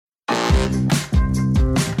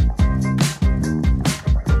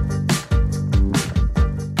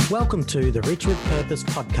Welcome to the Rich with Purpose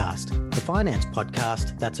podcast, the finance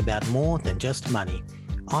podcast that's about more than just money.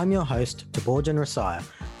 I'm your host, Thabojan Rasaya,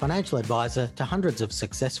 financial advisor to hundreds of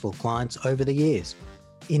successful clients over the years.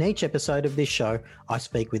 In each episode of this show, I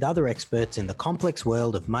speak with other experts in the complex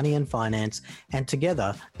world of money and finance, and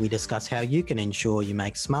together we discuss how you can ensure you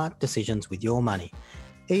make smart decisions with your money.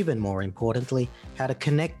 Even more importantly, how to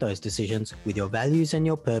connect those decisions with your values and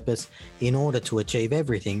your purpose in order to achieve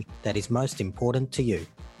everything that is most important to you.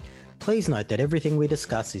 Please note that everything we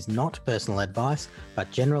discuss is not personal advice, but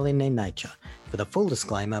general in nature. For the full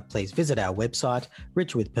disclaimer, please visit our website,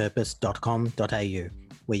 richwithpurpose.com.au,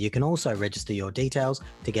 where you can also register your details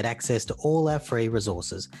to get access to all our free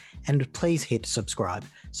resources. And please hit subscribe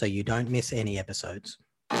so you don't miss any episodes.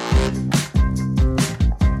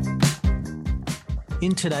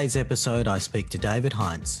 In today's episode, I speak to David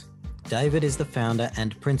Haintz. David is the founder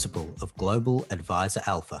and principal of Global Advisor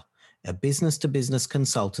Alpha, a business-to-business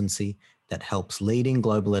consultancy that helps leading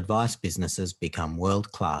global advice businesses become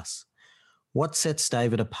world-class. What sets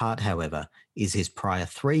David apart, however, is his prior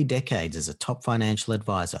 3 decades as a top financial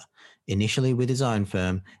advisor, initially with his own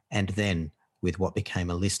firm and then with what became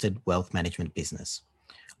a listed wealth management business.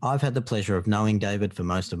 I've had the pleasure of knowing David for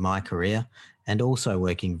most of my career and also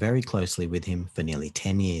working very closely with him for nearly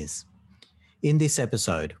 10 years. In this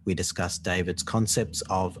episode, we discuss David's concepts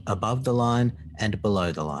of above the line and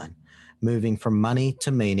below the line, moving from money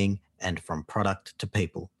to meaning and from product to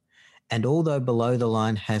people. And although below the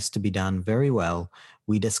line has to be done very well,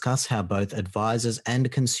 we discuss how both advisors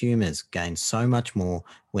and consumers gain so much more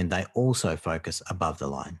when they also focus above the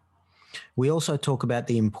line. We also talk about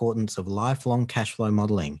the importance of lifelong cash flow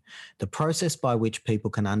modelling, the process by which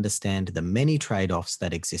people can understand the many trade-offs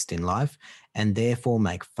that exist in life and therefore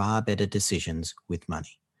make far better decisions with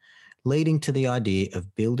money, leading to the idea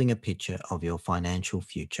of building a picture of your financial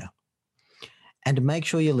future. And make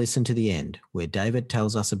sure you listen to the end, where David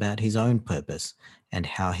tells us about his own purpose and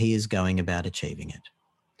how he is going about achieving it.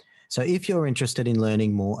 So if you're interested in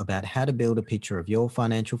learning more about how to build a picture of your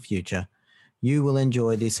financial future, you will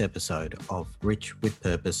enjoy this episode of Rich with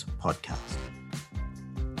Purpose podcast.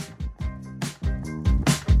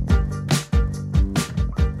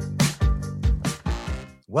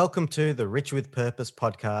 Welcome to the Rich with Purpose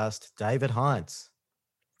podcast, David Haintz.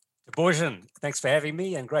 Thabojan, thanks for having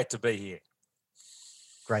me and great to be here.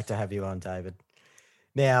 Great to have you on, David.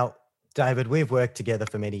 Now, David, we've worked together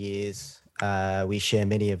for many years. We share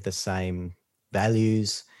many of the same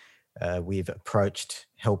values. We've approached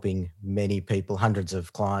helping many people, hundreds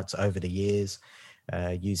of clients over the years,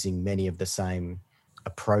 using many of the same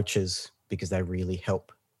approaches because they really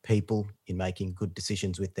help people in making good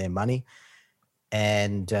decisions with their money.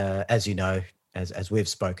 And as you know, as we've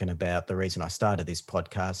spoken about, the reason I started this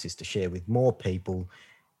podcast is to share with more people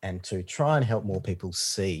and to try and help more people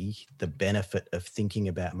see the benefit of thinking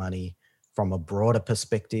about money from a broader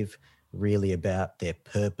perspective, really about their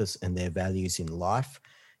purpose and their values in life.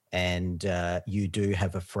 And you do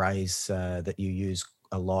have a phrase that you use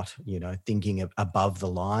a lot, thinking above the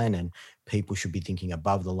line, and people should be thinking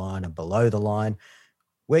above the line and below the line.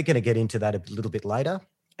 We're going to get into that a little bit later,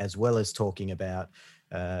 as well as talking about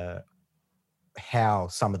how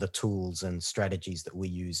some of the tools and strategies that we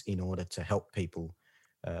use in order to help people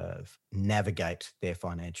navigate their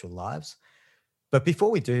financial lives. But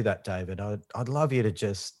before we do that, David, I'd love you to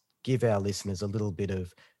just give our listeners a little bit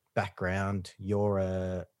of background. You're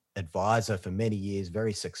an advisor for many years,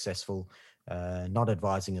 very successful, not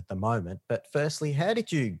advising at the moment. But firstly, how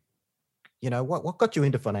did you, what got you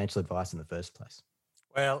into financial advice in the first place?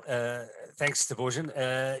 Well, thanks, Thabojan.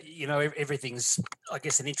 Everything's, I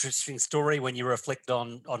guess, an interesting story when you reflect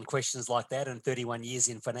on questions like that. And 31 years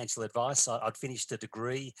in financial advice, I'd finished a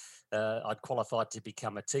degree. I'd qualified to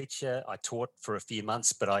become a teacher. I taught for a few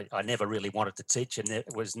months, but I never really wanted to teach and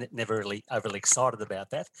was never really overly excited about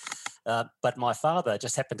that. But my father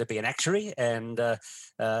just happened to be an actuary. And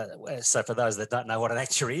so for those that don't know what an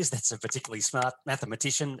actuary is, that's a particularly smart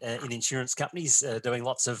mathematician in insurance companies doing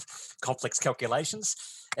lots of complex calculations.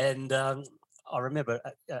 And I remember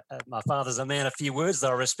my father's a man of few words that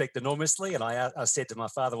I respect enormously. And I said to my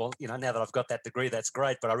father, well, now that I've got that degree, that's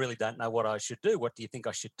great, but I really don't know what I should do. What do you think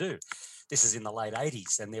I should do? This is in the late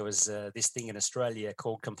 80s. And there was this thing in Australia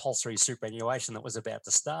called compulsory superannuation that was about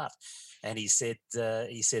to start. and he said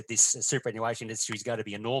this superannuation industry is going to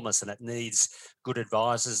be enormous, and it needs good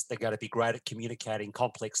advisors. They're going to be great at communicating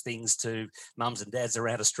complex things to mums and dads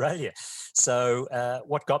around Australia. So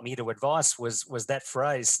what got me into advice was that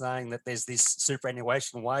phrase saying that there's this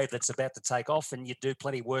superannuation wave that's about to take off, and you do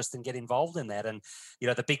plenty worse than get involved in that. And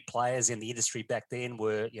the big players in the industry back then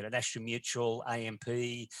were National Mutual, AMP,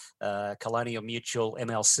 Colonial Mutual,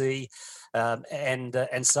 MLC,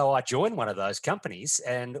 and so I joined one of those companies.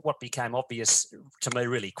 And what became obvious to me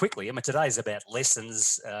really quickly, I mean, today's about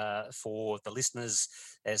lessons for the listeners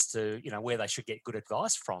as to where they should get good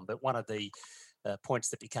advice from. But one of the points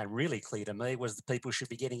that became really clear to me was that people should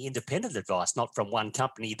be getting independent advice, not from one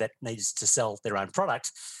company that needs to sell their own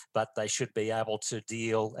product, but they should be able to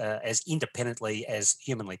deal as independently as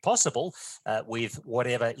humanly possible with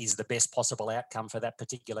whatever is the best possible outcome for that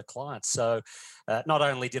particular client. So not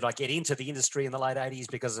only did I get into the industry in the late 80s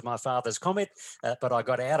because of my father's comment, but I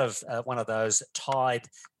got out of one of those tied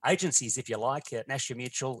agencies, if you like, at National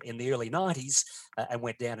Mutual in the early 90s and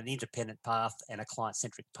went down an independent path and a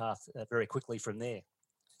client-centric path very quickly from there.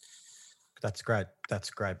 That's great. That's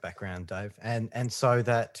great background, Dave. And so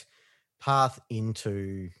that path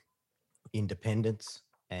into independence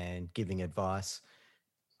and giving advice,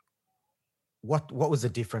 what was the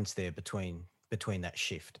difference there between that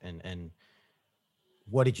shift and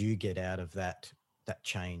what did you get out of that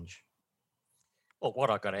change? Well,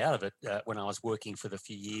 what I got out of it when I was working for the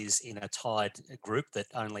few years in a tied group that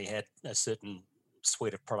only had a certain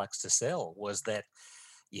suite of products to sell was that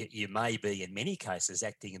you may be, in many cases,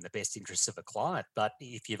 acting in the best interests of a client, but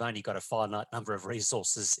if you've only got a finite number of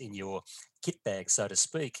resources in your kit bag, so to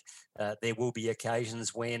speak, there will be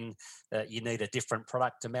occasions when you need a different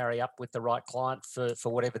product to marry up with the right client for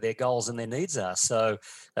whatever their goals and their needs are. So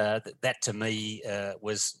that to me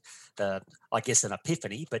was, I guess, an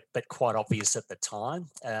epiphany, but quite obvious at the time,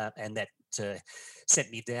 and that sent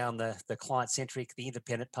me down the client-centric, the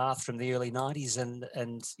independent path from the early 90s.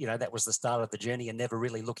 And that was the start of the journey, and never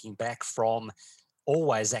really looking back from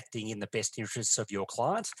always acting in the best interests of your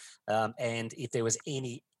client. And if there was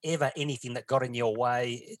anything that got in your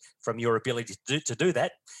way from your ability to do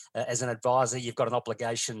that, as an advisor, you've got an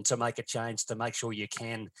obligation to make a change to make sure you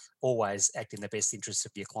can always act in the best interests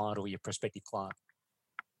of your client or your prospective client.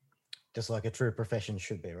 Just like a true profession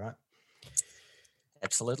should be, right?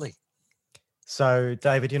 Absolutely. So,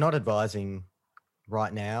 David, you're not advising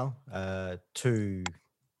right now to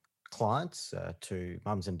clients, to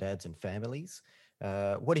mums and dads and families.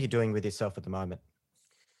 What are you doing with yourself at the moment?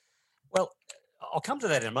 Well, I'll come to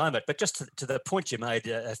that in a moment, but just to the point you made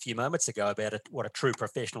a few moments ago about what a true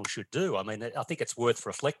professional should do. I mean, I think it's worth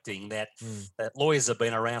reflecting that lawyers have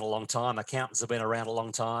been around a long time, accountants have been around a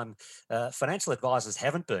long time, financial advisors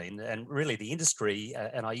haven't been, and really the industry,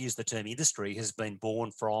 and I use the term industry, has been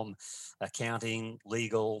born from accounting,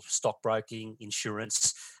 legal, stockbroking,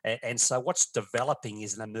 insurance, and so what's developing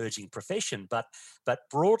is an emerging profession. But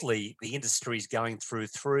broadly, the industry is going through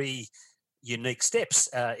three unique steps.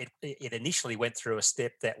 It initially went through a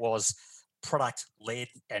step that was product-led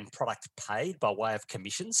and product-paid by way of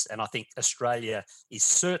commissions, and I think Australia is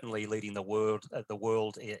certainly leading the world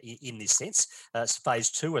in this sense. Phase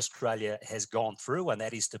 2 Australia has gone through, and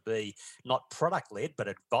that is to be not product-led but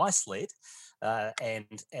advice-led,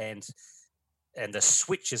 and the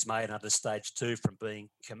switch is made under stage 2 from being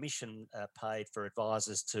commission paid for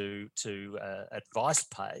advisors to advice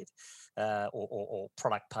paid or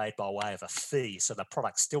product paid by way of a fee. So the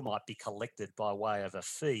product still might be collected by way of a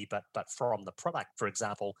fee, but from the product, for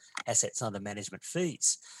example, assets under management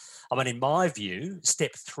fees. I mean, in my view,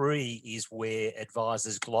 step 3 is where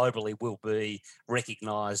advisors globally will be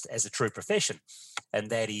recognised as a true profession, and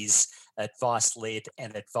that is advice-led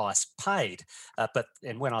and advice-paid.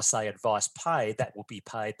 And when I say advice-paid, that will be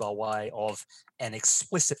paid by way of an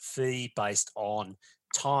explicit fee based on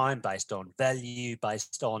time, based on value,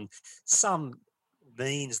 based on some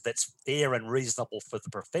means that's fair and reasonable for the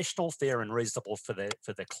professional, fair and reasonable for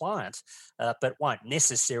the client, but won't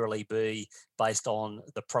necessarily be based on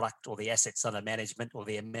the product or the assets under management or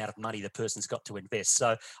the amount of money the person's got to invest.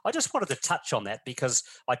 So I just wanted to touch on that because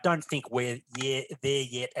I don't think we're there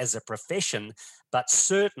yet as a profession, but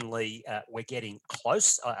certainly we're getting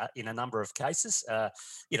close in a number of cases.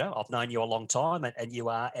 I've known you a long time, and you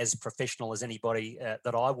are as professional as anybody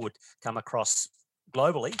that I would come across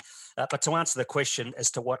globally. But to answer the question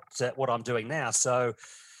as to what I'm doing now, so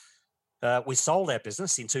we sold our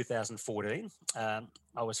business in 2014.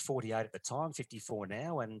 I was 48 at the time, 54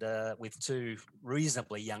 now, and with 2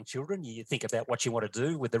 reasonably young children, you think about what you want to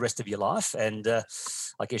do with the rest of your life, and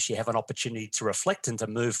I guess you have an opportunity to reflect and to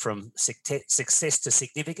move from success to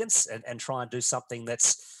significance and try and do something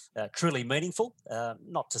that's truly meaningful.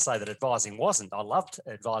 Not to say that advising wasn't. I loved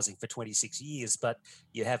advising for 26 years, but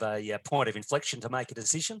you have a point of inflection to make a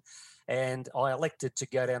decision. And I elected to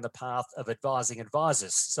go down the path of advising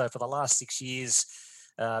advisors. So for the last 6 years,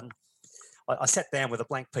 I sat down with a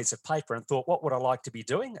blank piece of paper and thought, what would I like to be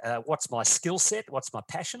doing? What's my skill set? What's my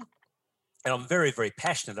passion? And I'm very, very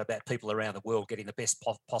passionate about people around the world getting the best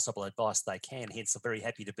possible advice they can. Hence, I'm very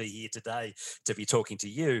happy to be here today to be talking to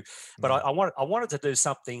you. But I wanted to do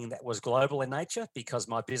something that was global in nature, because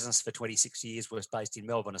my business for 26 years was based in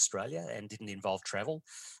Melbourne, Australia, and didn't involve travel.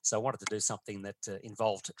 So I wanted to do something that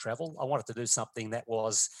involved travel. I wanted to do something that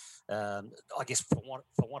was, I guess, for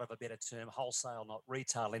want of a better term, wholesale, not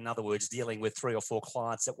retail. In other words, dealing with 3 or 4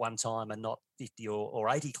 clients at one time and not 50 or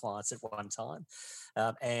 80 clients at one time.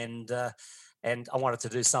 And I wanted to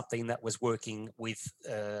do something that was working with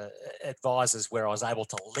advisors where I was able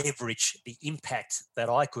to leverage the impact that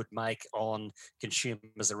I could make on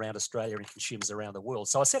consumers around Australia and consumers around the world.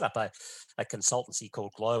 So I set up a consultancy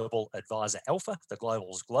called Global Advisor Alpha. The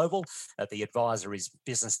global is global. The advisor is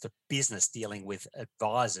business to business, dealing with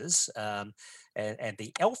advisors. And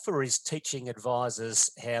the Alpha is teaching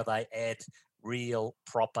advisors how they add real,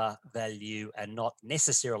 proper value, and not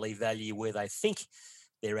necessarily value where they think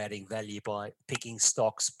they're adding value, by picking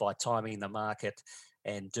stocks, by timing the market,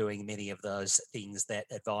 and doing many of those things that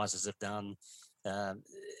advisors have done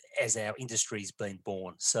as our industry's been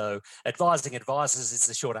born. So advising advisors is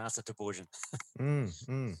the short answer to Thabojan.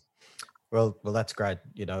 Well, that's great.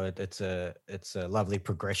 You know, it's a lovely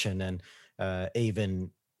progression, and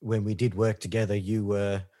even when we did work together, you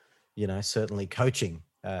were, you know, certainly coaching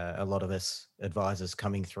a lot of us advisors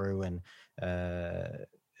coming through, and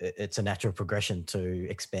it's a natural progression to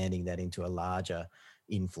expanding that into a larger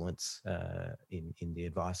influence in the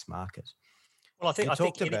advice market. Well, I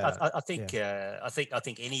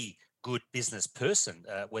think any good business person,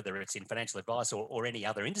 whether it's in financial advice or any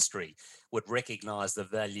other industry, would recognise the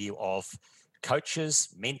value of coaches,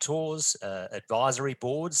 mentors, advisory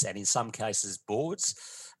boards, and in some cases boards.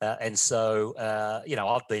 And so, you know,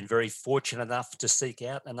 I've been very fortunate enough to seek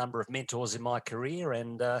out a number of mentors in my career,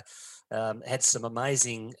 and had some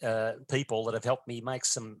amazing people that have helped me make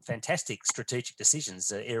some fantastic strategic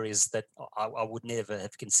decisions, areas that I would never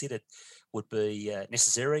have considered would be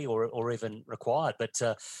necessary or even required. But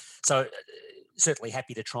so certainly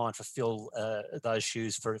happy to try and fulfill those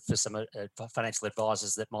shoes for some financial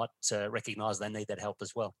advisors that might recognise they need that help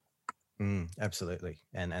as well. Absolutely,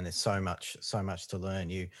 and there's so much to learn.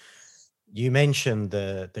 You mentioned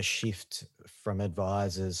the shift from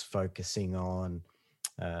advisors focusing on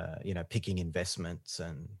you know, picking investments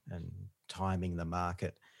and timing the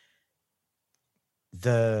market.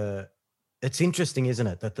 It's interesting, isn't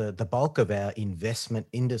it, that the bulk of our investment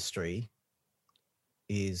industry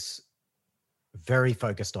is very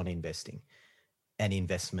focused on investing and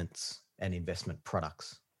investments and investment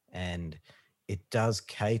products, and it does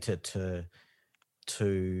cater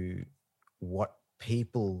to what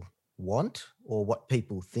people want or what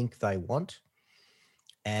people think they want.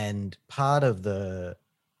 And part of the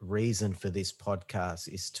reason for this podcast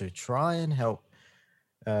is to try and help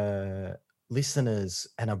listeners,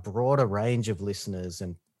 and a broader range of listeners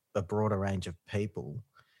and a broader range of people,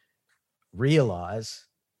 realize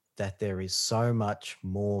that there is so much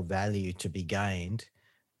more value to be gained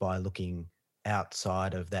by looking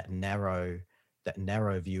outside of that narrow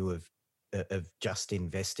view of just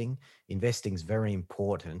investing. Investing is very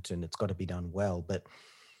important and it's got to be done well, but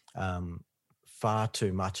far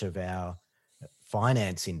too much of our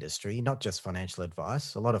finance industry, not just financial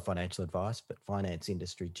advice, a lot of financial advice, but finance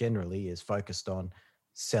industry generally is focused on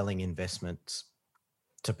selling investments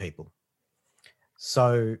to people.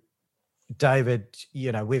 So, David,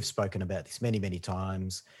 you know, we've spoken about this many, many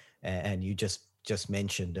times, and you just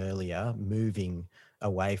mentioned earlier moving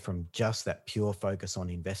away from just that pure focus on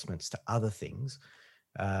investments to other things.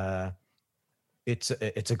 It's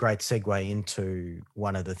a great segue into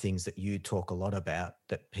one of the things that you talk a lot about,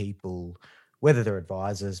 that people, whether they're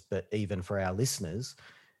advisors, but even for our listeners,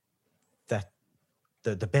 that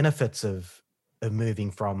the benefits of moving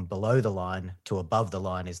from below the line to above the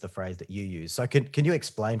line is the phrase that you use. So can you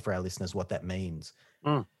explain for our listeners what that means?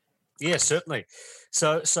 Yeah, certainly.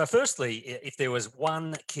 So firstly, if there was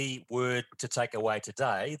one key word to take away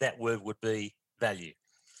today, that word would be value.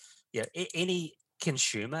 Yeah, any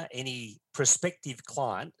consumer, any prospective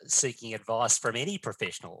client seeking advice from any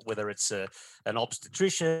professional, whether it's an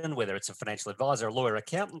obstetrician, whether it's a financial advisor, a lawyer,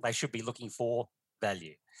 accountant, they should be looking for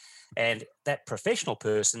value. And that professional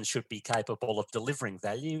person should be capable of delivering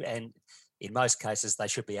value, and in most cases, they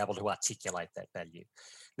should be able to articulate that value.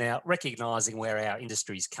 Now, recognising where our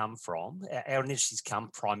industries come from, our industries come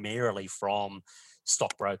primarily from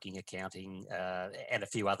stockbroking, accounting, and a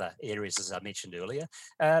few other areas, as I mentioned earlier.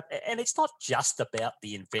 And it's not just about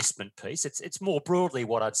the investment piece. It's more broadly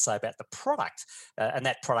what I'd say about the product. And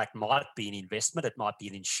that product might be an investment, it might be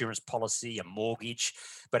an insurance policy, a mortgage,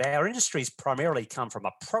 but our industries primarily come from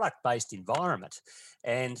a product-based environment.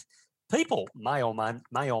 And people may or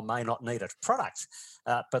may not need a product,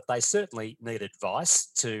 but they certainly need advice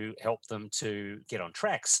to help them to get on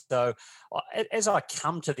track. So as I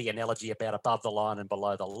come to the analogy about above the line and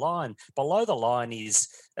below the line is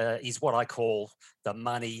what I call the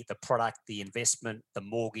money, the product, the investment, the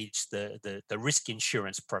mortgage, the risk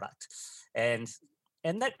insurance product. And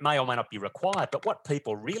that may or may not be required, but what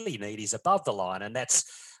people really need is above the line. And that's,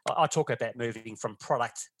 I talk about moving from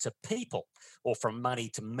product to people, or from money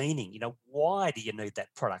to meaning. You know, why do you need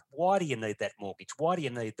that product? Why do you need that mortgage? Why do you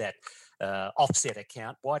need that offset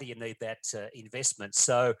account? Why do you need that investment?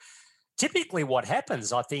 So typically what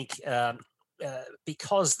happens, I think,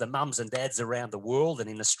 because the mums and dads around the world and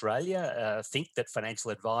in Australia think that financial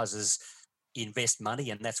advisors invest money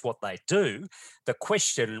and that's what they do, the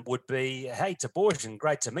question would be, hey, Thabojan,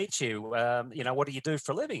 great to meet you. What do you do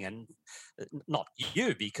for a living? And not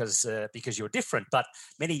you, because you're different, but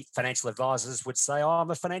many financial advisors would say, oh,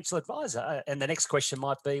 I'm a financial advisor. And the next question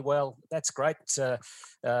might be, well, that's great,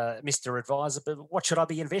 Mr. Advisor, but what should I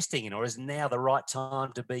be investing in? Or is now the right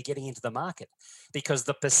time to be getting into the market? Because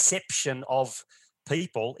the perception of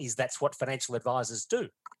people is that's what financial advisors do.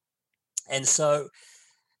 And so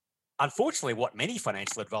unfortunately, what many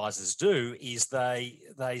financial advisors do is they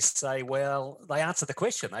say, well, they answer the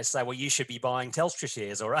question. They say, well, you should be buying Telstra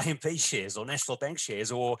shares or AMP shares or National Bank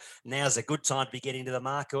shares, or now's a good time to be getting into the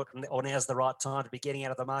market, or now's the right time to be getting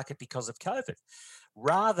out of the market because of COVID.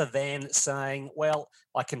 Rather than saying, well,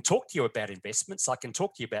 I can talk to you about investments, I can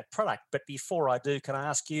talk to you about product, but before I do, can I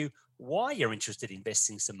ask you why you're interested in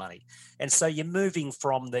investing some money? And so you're moving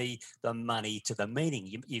from the money to the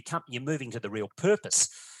meaning. You're moving to the real purpose.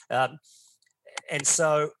 And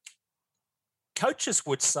so coaches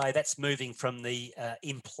would say that's moving from the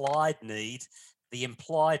implied need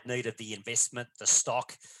of the investment, the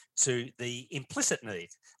stock, to the implicit need,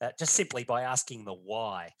 just simply by asking the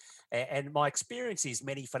why. And my experience is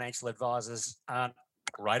many financial advisors aren't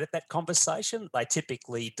great at that conversation. They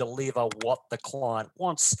typically deliver what the client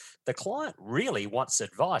wants. The client really wants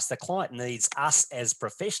advice. The client needs us as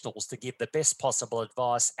professionals to give the best possible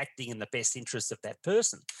advice, acting in the best interest of that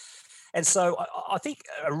person. And so I think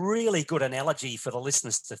a really good analogy for the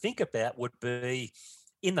listeners to think about would be,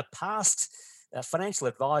 in the past, financial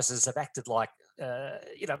advisors have acted like,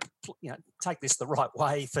 take this the right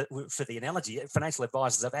way for the analogy. Financial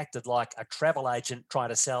advisors have acted like a travel agent trying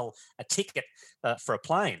to sell a ticket for a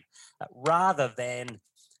plane, rather than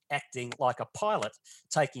acting like a pilot,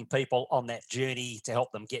 taking people on that journey to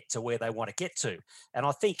help them get to where they want to get to. And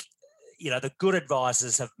I think, the good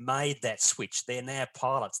advisors have made that switch. They're now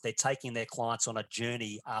pilots. They're taking their clients on a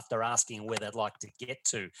journey after asking where they'd like to get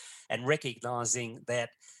to, and recognizing that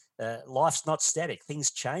life's not static.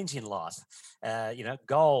 Things change in life.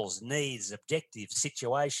 Goals, needs, objectives,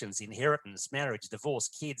 situations, inheritance, marriage, divorce,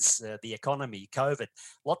 kids, the economy, COVID,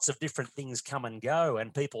 lots of different things come and go,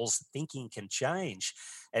 and people's thinking can change.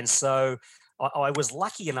 And so I was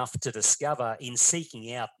lucky enough to discover, in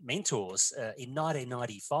seeking out mentors, in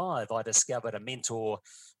 1995, I discovered a mentor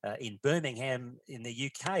in Birmingham in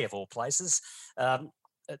the UK, of all places.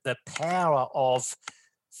 The power of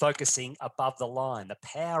focusing above the line, the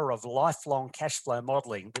power of lifelong cash flow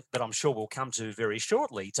modeling that I'm sure we'll come to very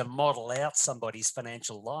shortly, to model out somebody's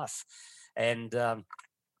financial life. And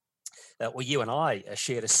you and I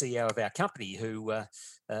shared a CEO of our company who,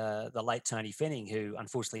 the late Tony Fenning, who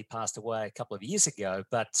unfortunately passed away a couple of years ago.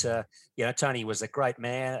 But, Tony was a great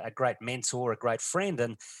man, a great mentor, a great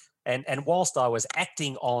friend. And whilst I was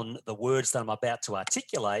acting on the words that I'm about to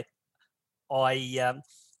articulate,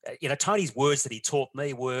 Tony's words that he taught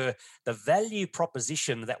me were, the value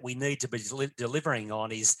proposition that we need to be delivering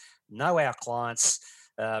on is know our clients,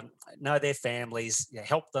 know their families,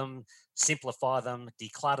 help them, simplify them,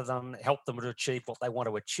 declutter them, help them to achieve what they want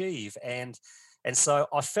to achieve. And so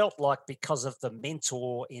I felt like, because of the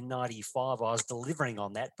mentor in 95, I was delivering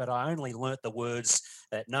on that, but I only learnt the words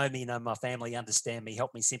that know me, know my family, understand me,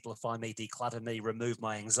 help me, simplify me, declutter me, remove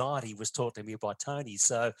my anxiety, was taught to me by Tony.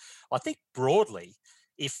 So I think broadly,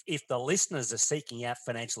 if the listeners are seeking out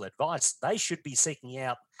financial advice, they should be seeking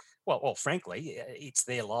out Well, frankly, it's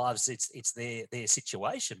their lives, it's their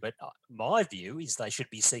situation. But my view is they should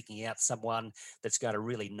be seeking out someone that's going to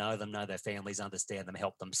really know them, know their families, understand them,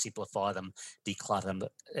 help them, simplify them,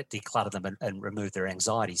 declutter them, and remove their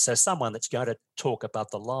anxiety. So someone that's going to talk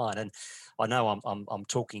about the line. And I know I'm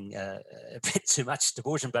talking a bit too much,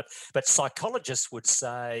 Thabojan, but psychologists would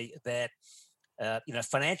say that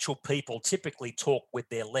financial people typically talk with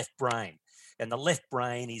their left brain, and the left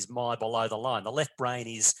brain is my below the line. The left brain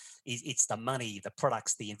is it's the money, the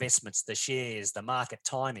products, the investments, the shares, the market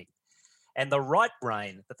timing, and the right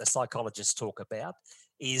brain that the psychologists talk about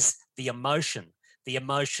is the emotion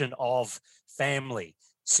of family,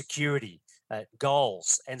 security,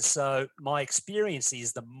 goals. And so my experience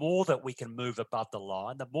is the more that we can move above the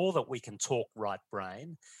line, the more that we can talk right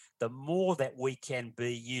brain, the more that we can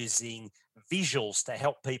be using visuals to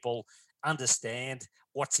help people understand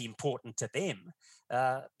what's important to them,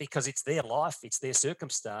 because it's their life, it's their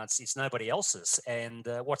circumstance, it's nobody else's. And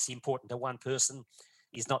what's important to one person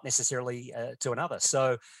is not necessarily to another.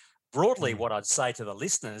 So broadly, what I'd say to the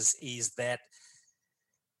listeners is that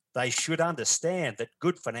they should understand that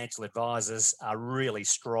good financial advisors are really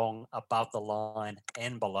strong above the line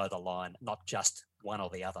and below the line, not just one or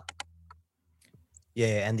the other.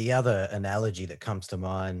 Yeah, and the other analogy that comes to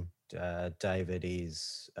mind, David,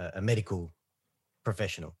 is a medical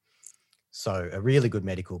professional. So a really good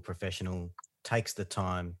medical professional takes the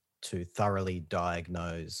time to thoroughly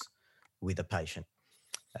diagnose with a patient.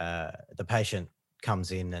 The patient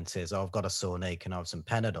comes in and says, "Oh, I've got a sore knee, can I have some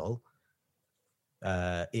Panadol?"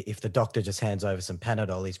 If the doctor just hands over some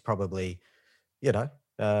Panadol, he's probably,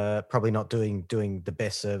 probably not doing the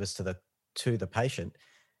best service to the patient.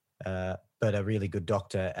 But a really good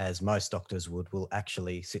doctor, as most doctors would, will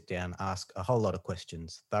actually sit down, ask a whole lot of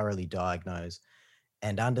questions, thoroughly diagnose,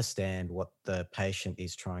 and understand what the patient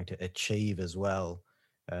is trying to achieve as well,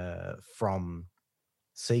 from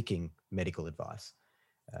seeking medical advice.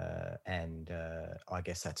 And I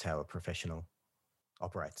guess that's how a professional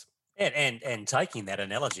operates. And taking that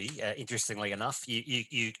analogy, interestingly enough,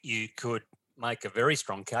 you could make a very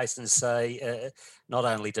strong case and say not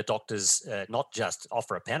only do doctors not just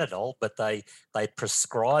offer a Panadol, but they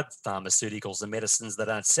prescribe pharmaceuticals and medicines that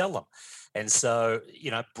don't sell them. And so,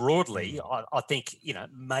 broadly, I think,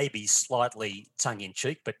 maybe slightly tongue in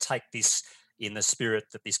cheek, but take this in the spirit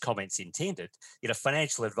that this comment's intended.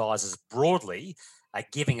 Financial advisors broadly are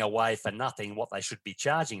giving away for nothing what they should be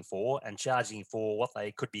charging for, and charging for what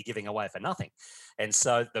they could be giving away for nothing. And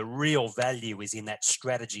so the real value is in that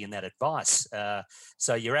strategy and that advice.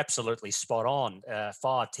 So you're absolutely spot on.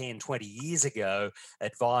 5, 10, 20 years ago,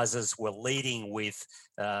 advisors were leading with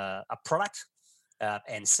a product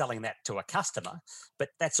and selling that to a customer, but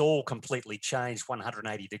that's all completely changed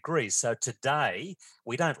 180 degrees. So today,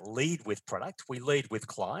 we don't lead with product, we lead with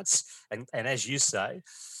clients. And as you say,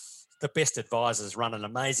 the best advisors run an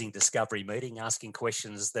amazing discovery meeting, asking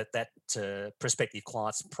questions that prospective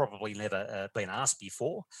clients probably never been asked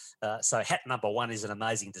before. So hat number one is an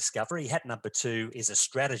amazing discovery. Hat number two is a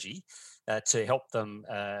strategy to help them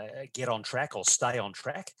get on track or stay on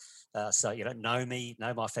track. So, know me,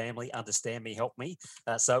 know my family, understand me, help me.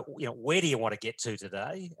 So, where do you want to get to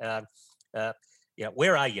today?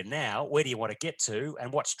 Where are you now? Where do you want to get to?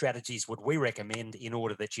 And what strategies would we recommend in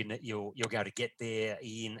order that you're going to get there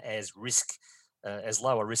in as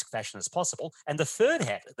low a risk fashion as possible? And the third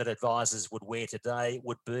hat that advisors would wear today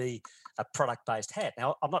would be a product-based hat.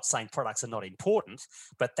 Now, I'm not saying products are not important,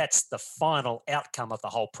 but that's the final outcome of the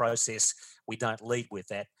whole process. We don't lead with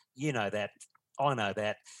that. You know that. I know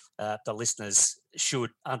that. The listeners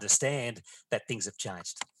should understand that things have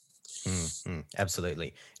changed.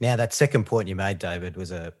 Absolutely. Now, that second point you made, David,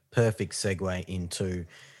 was a perfect segue into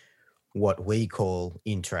what we call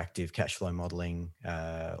interactive cash flow modeling,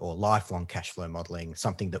 or lifelong cash flow modeling,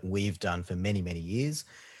 something that we've done for many, many years.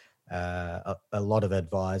 A lot of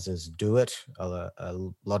advisors do it. A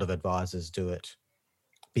lot of advisors do it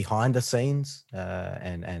behind the scenes,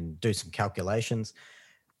 and do some calculations.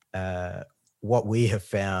 What we have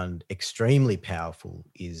found extremely powerful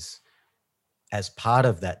is, as part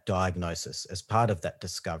of that diagnosis, as part of that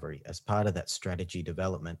discovery, as part of that strategy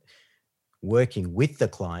development, working with the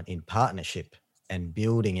client in partnership and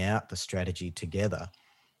building out the strategy together,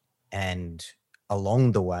 and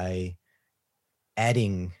along the way,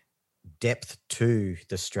 adding depth to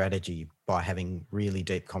the strategy by having really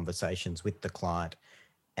deep conversations with the client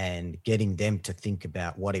and getting them to think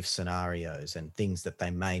about what if scenarios and things that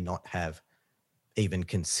they may not have even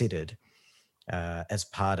considered, as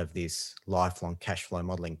part of this lifelong cash flow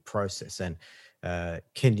modeling process. And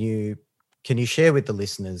can you share with the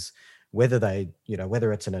listeners whether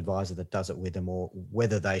whether it's an advisor that does it with them, or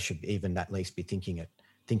whether they should even at least be thinking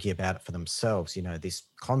about it for themselves. This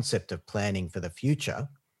concept of planning for the future.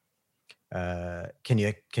 Can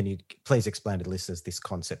you please explain to listeners this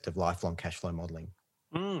concept of lifelong cash flow modeling?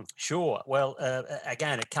 Sure. Well,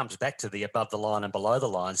 again, it comes back to the above the line and below the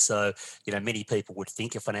line. So, many people would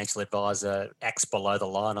think a financial advisor acts below the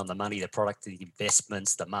line on the money, the product, the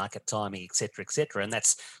investments, the market timing, et cetera, et cetera. And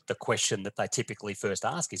that's the question that they typically first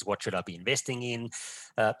ask is, what should I be investing in?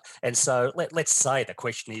 And so let's say the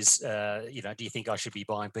question is, do you think I should be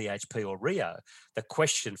buying BHP or Rio? The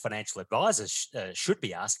question financial advisors should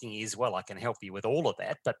be asking is, well, I can help you with all of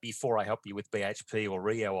that, but before I help you with BHP or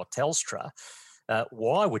Rio or Telstra,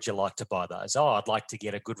 why would you like to buy those? Oh, I'd like to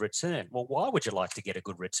get a good return. Well, why would you like to get a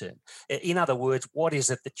good return? In other words, what is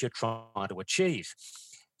it that you're trying to achieve?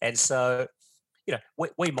 And so,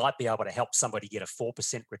 we might be able to help somebody get a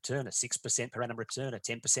 4% return, a 6% per annum return, a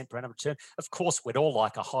 10% per annum return. Of course, we'd all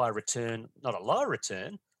like a higher return, not a lower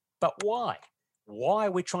return, but why? Why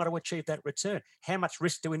are we trying to achieve that return? How much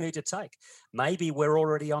risk do we need to take? Maybe we're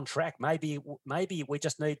already on track. Maybe we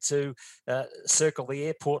just need to circle the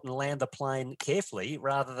airport and land the plane carefully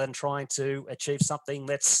rather than trying to achieve something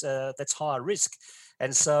that's higher risk.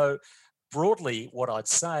 And so, broadly, what I'd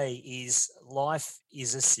say is life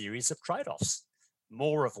is a series of trade-offs.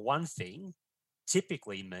 More of one thing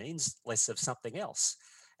typically means less of something else.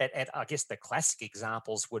 And I guess the classic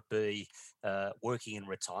examples would be working in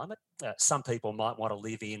retirement. Some people might want to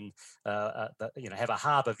live in, have a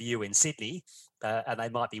harbour view in Sydney, and they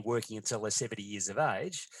might be working until they're 70 years of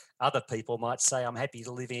age. Other people might say, I'm happy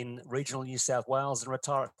to live in regional New South Wales and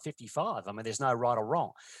retire at 55. I mean, there's no right or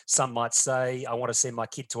wrong. Some might say, I want to send my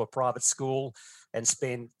kid to a private school and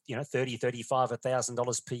spend, $30,000,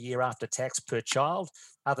 $35,000 per year after tax per child.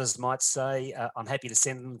 Others might say, I'm happy to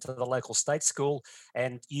send them to the local state school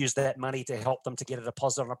and use that money to help them to get a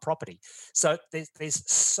deposit on a property. So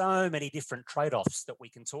there's so many different trade-offs that we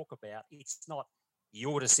can talk about. It's not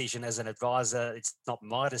your decision as an advisor. It's not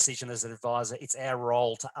my decision as an advisor. It's our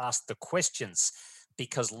role to ask the questions,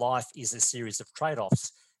 because life is a series of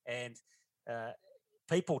trade-offs. And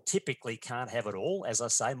people typically can't have it all. As I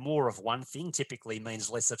say, more of one thing typically means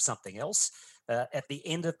less of something else. At the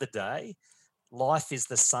end of the day, life is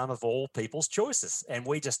the sum of all people's choices, and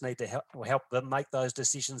we just need to help them make those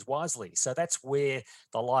decisions wisely. So that's where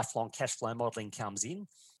the lifelong cash flow modelling comes in.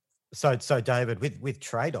 So David, with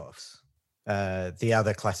trade-offs, the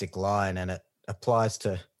other classic line, and it applies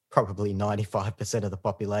to probably 95% of the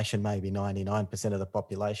population, maybe 99% of the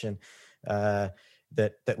population, that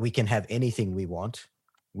we can have anything we want.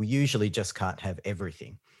 We usually just can't have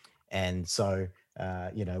everything. And so,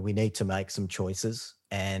 we need to make some choices,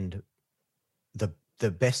 and the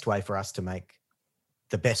best way for us to make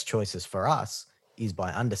the best choices for us is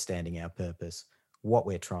by understanding our purpose,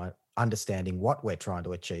 understanding what we're trying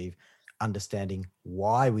to achieve, understanding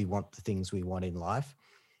why we want the things we want in life.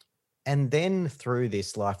 And then through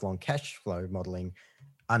this lifelong cash flow modeling,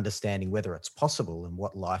 understanding whether it's possible and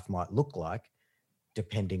what life might look like,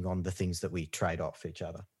 depending on the things that we trade off each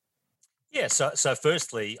other. Yeah. So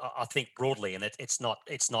firstly, I think broadly, and it's not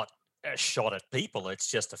a shot at people, it's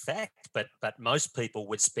just a fact, but most people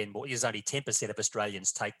would spend more. There's only 10% of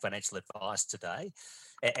Australians take financial advice today.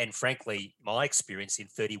 And frankly, my experience in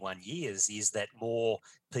 31 years is that more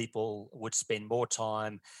people would spend more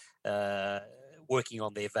time working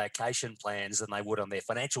on their vacation plans than they would on their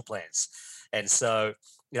financial plans. And so,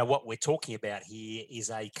 what we're talking about here is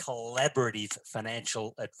a collaborative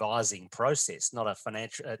financial advising process, not a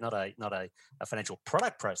financial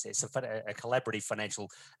product process, a collaborative financial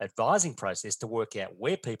advising process to work out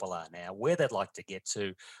where people are now, where they'd like to get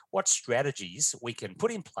to, what strategies we can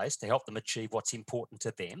put in place to help them achieve what's important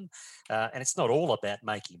to them. And it's not all about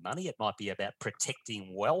making money. It might be about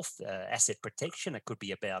protecting wealth, asset protection. It could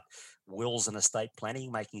be about wills and estate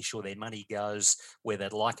planning, making sure their money goes where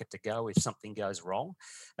they'd like it to go if something goes wrong.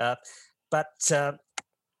 But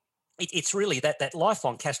it's really that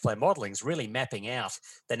lifelong cash flow modelling is really mapping out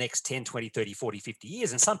the next 10, 20, 30, 40, 50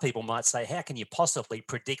 years. And some people might say, how can you possibly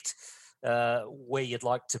predict where you'd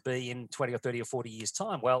like to be in 20 or 30 or 40 years'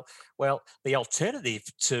 time? Well, the alternative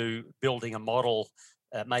to building a model,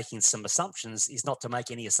 making some assumptions, is not to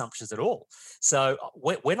make any assumptions at all. So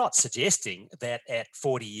we're not suggesting that at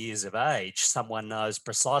 40 years of age, someone knows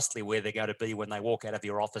precisely where they're going to be when they walk out of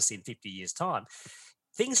your office in 50 years' time.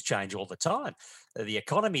 Things change all the time. The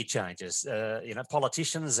economy changes,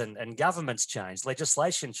 politicians and governments change,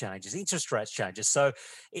 legislation changes, interest rates changes. So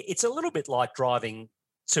it's a little bit like driving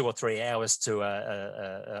 2 or 3 hours to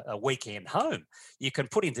a weekend home. You can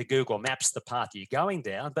put into Google Maps the path you're going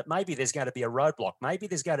down, but maybe there's going to be a roadblock. Maybe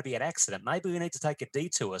there's going to be an accident. Maybe we need to take a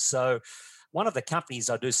detour. So one of the companies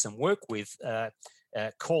I do some work with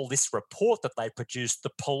call this report that they produced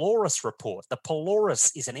the Polaris report. The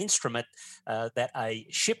Polaris is an instrument that a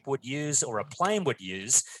ship would use or a plane would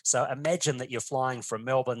use. So imagine that you're flying from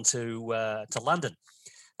Melbourne to London.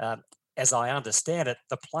 As I understand it,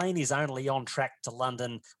 the plane is only on track to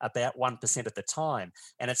London about 1% of the time,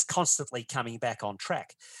 and it's constantly coming back on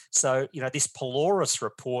track. So, this Polaris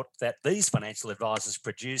report that these financial advisors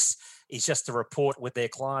produce is just a report with their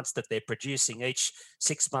clients that they're producing each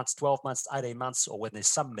 6 months, 12 months, 18 months, or when there's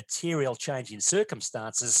some material change in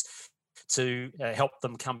circumstances to help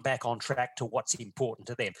them come back on track to what's important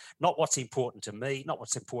to them. Not what's important to me, not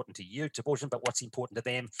what's important to you, Thabojan, but what's important to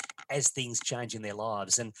them as things change in their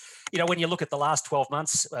lives. And, when you look at the last 12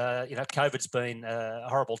 months, COVID's been a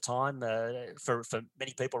horrible time for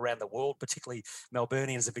many people around the world, particularly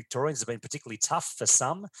Melburnians and Victorians have been particularly tough for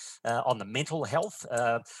some on the mental health.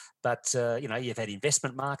 But you've had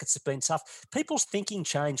investment markets have been tough. People's thinking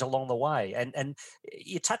change along the way. And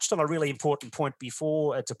you touched on a really important point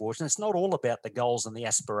before, Thabojan. It's not all about the goals and the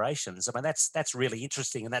aspirations. I mean, that's really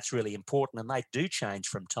interesting and that's really important, and they do change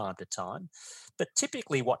from time to time. But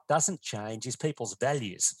typically what doesn't change is people's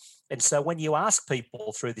values. And so when you ask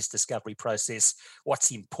people through this discovery process what's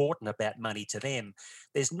important about money to them,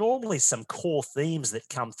 there's normally some core themes that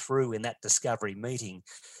come through in that discovery meeting.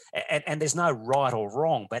 And there's no right or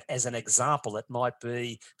wrong, but as an example, it might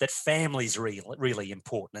be that family's really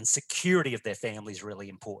important and security of their family is really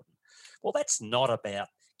important. Well, that's not about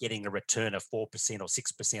getting a return of 4% or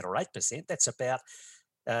 6% or 8%. That's about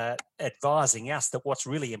advising us that what's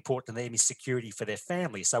really important to them is security for their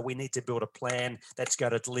family. So we need to build a plan that's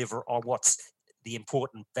going to deliver on what's the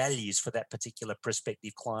important values for that particular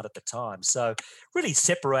prospective client at the time. So really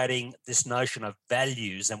separating this notion of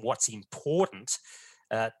values and what's important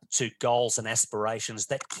to goals and aspirations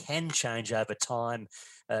that can change over time,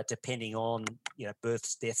 depending on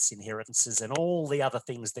births, deaths, inheritances, and all the other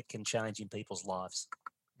things that can change in people's lives.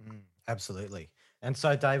 Absolutely. And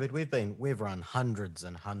so, David, we've run hundreds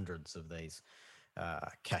and hundreds of these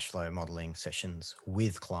cash flow modeling sessions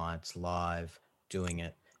with clients live doing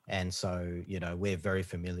it. And so, we're very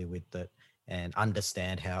familiar with it and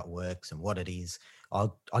understand how it works and what it is.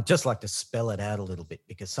 I'd just like to spell it out a little bit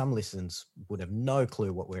because some listeners would have no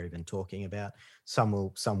clue what we're even talking about. Some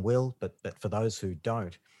will, but for those who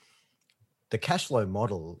don't, the cash flow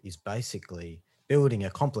model is basically building a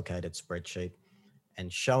complicated spreadsheet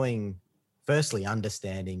and firstly,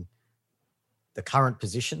 understanding the current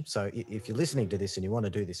position. So if you're listening to this and you want to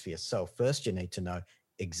do this for yourself, first you need to know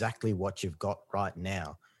exactly what you've got right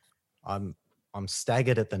now. I'm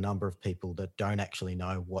staggered at the number of people that don't actually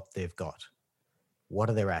know what they've got. What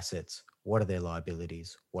are their assets? What are their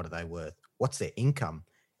liabilities? What are they worth? What's their income?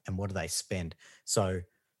 And what do they spend? So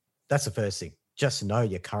that's the first thing. Just know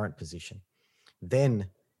your current position. Then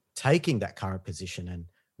taking that current position and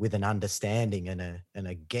with an understanding and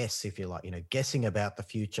a guess, if you like, guessing about the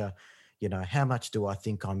future, how much do I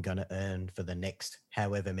think I'm going to earn for the next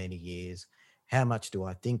however many years? How much do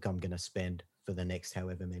I think I'm going to spend for the next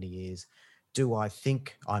however many years? Do I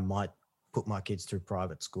think I might put my kids through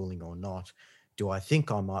private schooling or not? Do I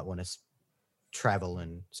think I might want to travel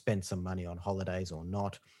and spend some money on holidays or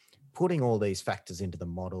not? Putting all these factors into the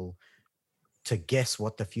model to guess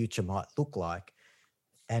what the future might look like,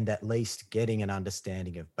 and at least getting an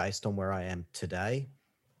understanding of, based on where I am today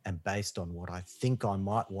and based on what I think I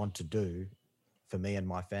might want to do for me and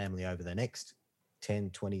my family over the next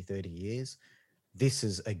 10, 20, 30 years, this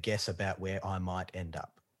is a guess about where I might end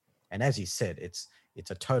up. And as you said, it's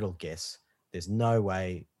a total guess. There's no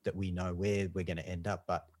way that we know where we're going to end up.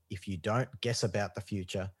 But if you don't guess about the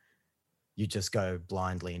future, you just go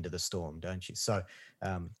blindly into the storm, don't you? So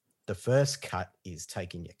the first cut is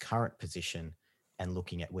taking your current position and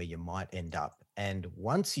looking at where you might end up. And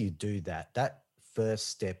once you do that, that first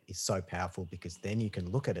step is so powerful because then you can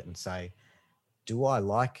look at it and say, do I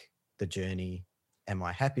like the journey? Am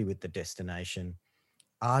I happy with the destination?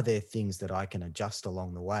 Are there things that I can adjust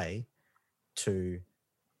along the way to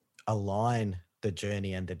align the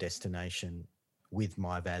journey and the destination with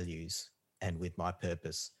my values and with my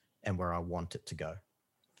purpose and where I want it to go?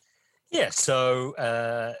 Yeah, so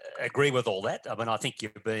agree with all that. I mean, I think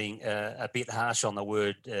you're being a bit harsh on the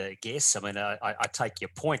word guess. I mean, I take your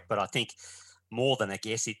point, but I think more than a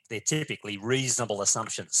guess, they're typically reasonable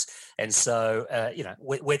assumptions. And so,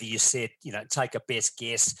 whether you said, take a best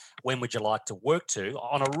guess, when would you like to work to,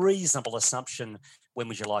 on a reasonable assumption when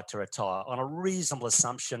would you like to retire? On a reasonable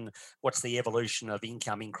assumption, what's the evolution of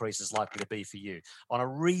income increases likely to be for you? On a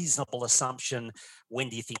reasonable assumption, when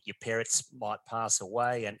do you think your parents might pass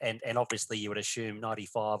away? And obviously you would assume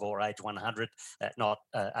 95 or age 100, not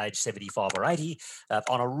age 75 or 80.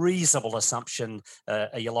 On a reasonable assumption,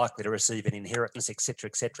 are you likely to receive an inheritance, et cetera,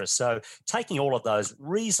 et cetera. So taking all of those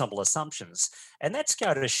reasonable assumptions, and that's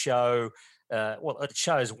going to show, well, it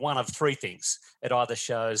shows one of three things. It either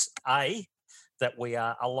shows A, that we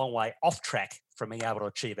are a long way off track from being able to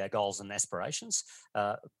achieve our goals and aspirations.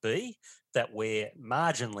 B, that we're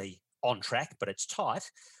marginally on track, but it's tight.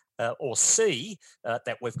 Or C,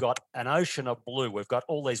 that we've got an ocean of blue. We've got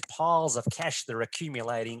all these piles of cash that are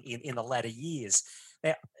accumulating in the latter years.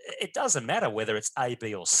 Now, it doesn't matter whether it's A,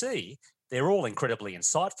 B, or C. They're all incredibly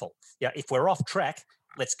insightful. Yeah, if we're off track,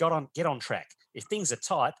 let's get on track. If things are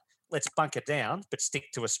tight, let's bunker down, but stick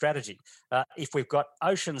to a strategy. If we've got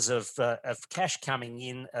oceans of cash coming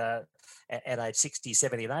in at age 60,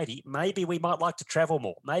 70, and 80, maybe we might like to travel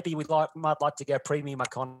more. Maybe we might like to go premium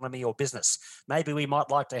economy or business. Maybe we might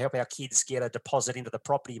like to help our kids get a deposit into the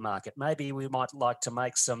property market. Maybe we might like to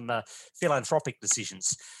make some philanthropic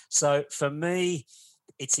decisions. So for me,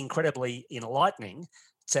 it's incredibly enlightening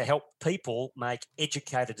to help people make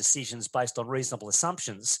educated decisions based on reasonable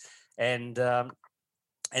assumptions. And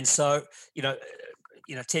so,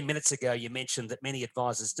 10 minutes ago, you mentioned that many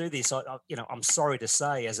advisors do this. I'm sorry to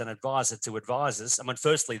say, as an advisor to advisors, I mean,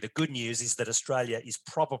 firstly, the good news is that Australia is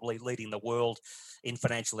probably leading the world in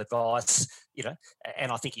financial advice,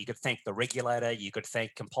 and I think you could thank the regulator, you could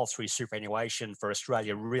thank compulsory superannuation for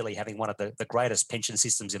Australia really having one of the greatest pension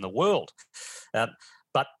systems in the world.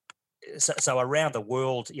 But so around the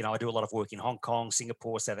world, I do a lot of work in Hong Kong,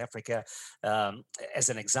 Singapore, South Africa. As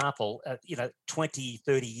an example, 20,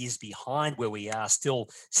 30 years behind where we are, still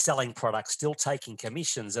selling products, still taking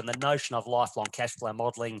commissions. And the notion of lifelong cash flow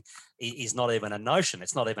modelling is not even a notion.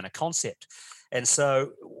 It's not even a concept. And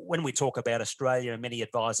so when we talk about Australia and many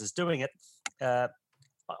advisors doing it,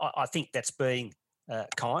 I think that's being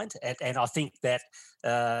kind. And I think that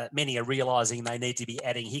many are realising they need to be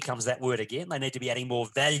adding, here comes that word again, they need to be adding more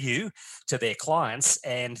value to their clients,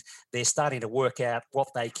 and they're starting to work out what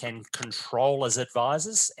they can control as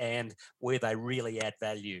advisors and where they really add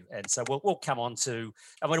value. And so we'll come on to,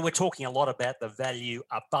 we're talking a lot about the value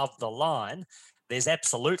above the line. There's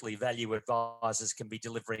absolutely value advisors can be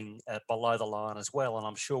delivering below the line as well, and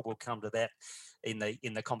I'm sure we'll come to that in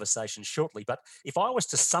the conversation shortly. But if I was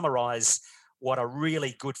to summarise what a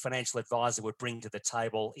really good financial advisor would bring to the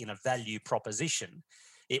table in a value proposition,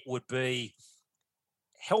 it would be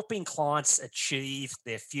helping clients achieve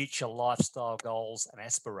their future lifestyle goals and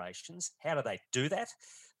aspirations. How do they do that?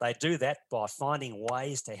 They do that by finding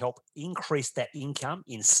ways to help increase that income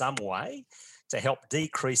in some way, to help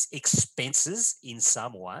decrease expenses in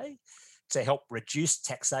some way, to help reduce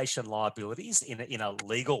taxation liabilities in a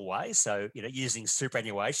legal way. So, using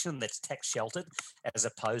superannuation that's tax sheltered as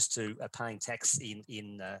opposed to paying tax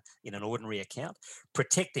in an ordinary account,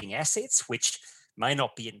 protecting assets, which may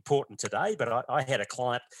not be important today, but I had a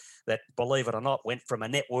client that, believe it or not, went from a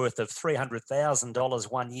net worth of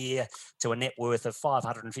 $300,000 one year to a net worth of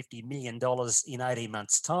 $550 million in 18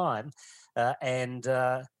 months' time. And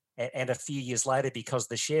a few years later, because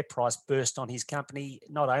the share price burst on his company,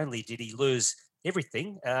 not only did he lose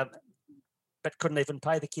everything, but couldn't even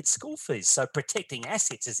pay the kids' school fees. So protecting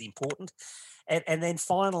assets is important. And then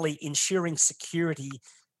finally, ensuring security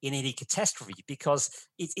in any catastrophe, because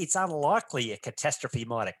it's unlikely a catastrophe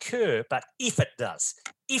might occur, but if it does,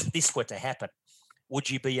 if this were to happen, would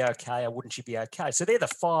you be okay or wouldn't you be okay? So they're the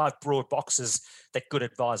 5 broad boxes that good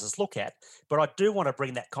advisors look at. But I do want to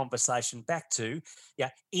bring that conversation back to,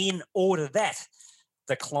 in order that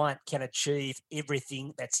the client can achieve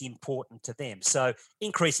everything that's important to them. So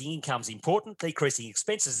increasing income is important, decreasing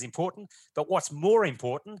expenses is important, but what's more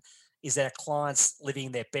important is our clients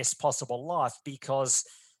living their best possible life, because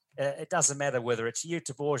it doesn't matter whether it's you,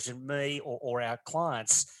 Thabojan, me, or our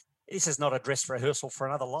clients. This is not a dress rehearsal for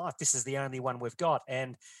another life. This is the only one we've got.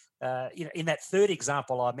 And in that third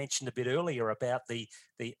example I mentioned a bit earlier about the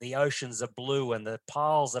oceans of blue and the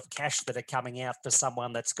piles of cash that are coming out for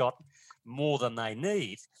someone that's got more than they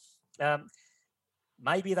need,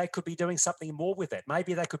 maybe they could be doing something more with it.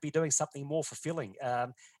 Maybe they could be doing something more fulfilling.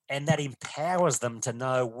 And that empowers them to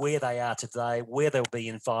know where they are today, where they'll be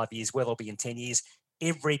in 5 years, where they'll be in 10 years.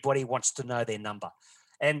 Everybody wants to know their number.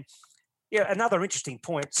 And another interesting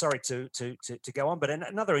point, sorry to go on, but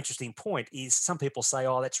another interesting point is some people say,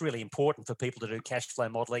 that's really important for people to do cash flow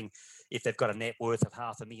modelling if they've got a net worth of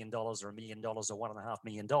 $500,000 or $1 million or $1.5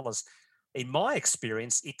 million. in my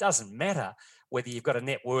experience, it doesn't matter whether you've got a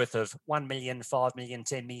net worth of 1 million, 5 million,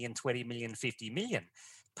 10 million, 20 million, 50 million.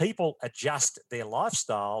 People adjust their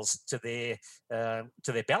lifestyles to their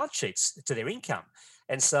balance sheets, to their income.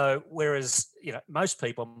 And so, whereas most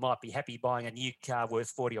people might be happy buying a new car worth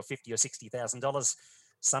 40 or 50 or $60,000,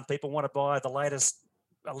 some people want to buy the latest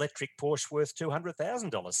electric Porsche worth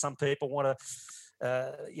 $200,000. Some people want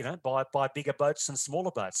to buy bigger boats and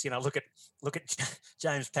smaller boats. Look at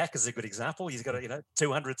James Pack is a good example. He's got a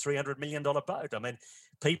 $200-300 million boat. I mean,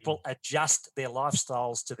 people adjust their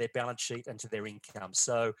lifestyles to their balance sheet and to their income.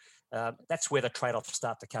 So that's where the trade-offs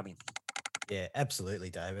start to come in. Yeah,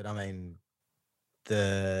 absolutely, David. I mean,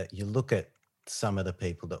 you look at some of the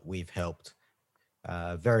people that we've helped,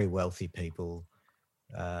 very wealthy people.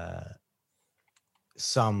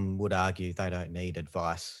 Some would argue they don't need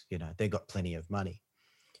advice. They've got plenty of money.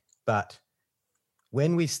 But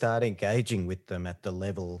when we start engaging with them at the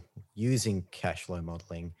level using cash flow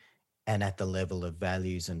modeling and at the level of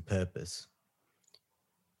values and purpose,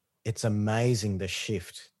 it's amazing the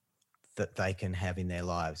shift that they can have in their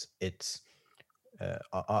lives. It's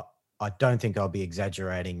I don't think I'll be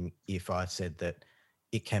exaggerating if I said that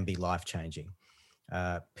it can be life-changing.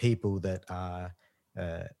 People that are,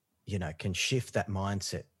 can shift that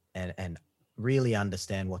mindset and really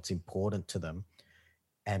understand what's important to them.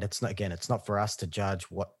 And it's not for us to judge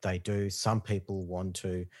what they do. Some people want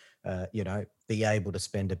to, be able to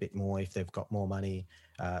spend a bit more if they've got more money.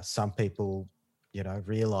 Some people,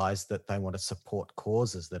 realize that they want to support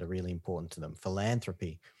causes that are really important to them.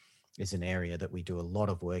 Philanthropy is an area that we do a lot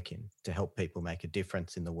of work in to help people make a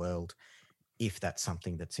difference in the world if that's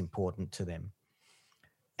something that's important to them.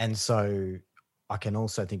 And so I can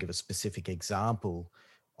also think of a specific example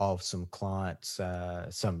of some clients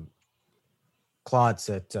that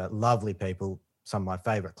lovely people, some of my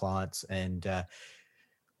favorite clients. And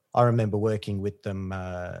I remember working with them,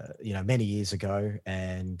 many years ago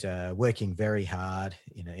and working very hard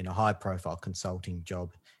in a high profile consulting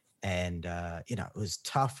job. And, it was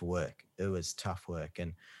tough work. It was tough work.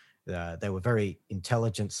 And they were very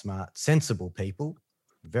intelligent, smart, sensible people,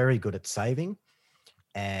 very good at saving.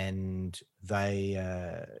 And they,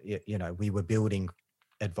 we were building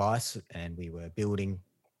advice and we were building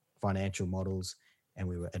financial models and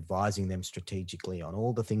we were advising them strategically on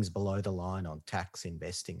all the things below the line, on tax,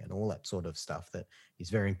 investing and all that sort of stuff that is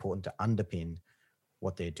very important to underpin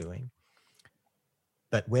what they're doing.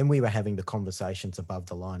 But when we were having the conversations above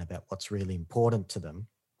the line about what's really important to them,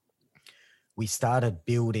 we started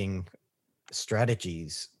building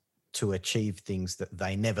strategies to achieve things that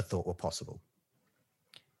they never thought were possible.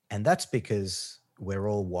 And that's because we're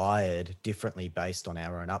all wired differently based on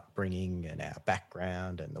our own upbringing and our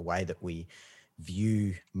background and the way that we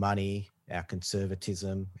view money, our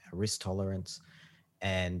conservatism, our risk tolerance.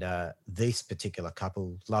 And this particular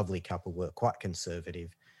couple, lovely couple, were quite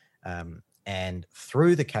conservative. And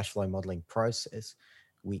through the cash flow modeling process,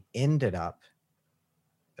 we ended up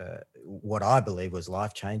what I believe was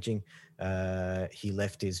life-changing. He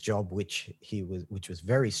left his job, which was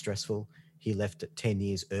very stressful. He left it 10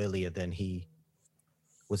 years earlier than he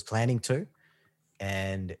was planning to,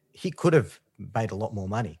 and he could have made a lot more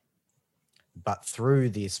money. But through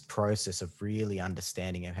this process of really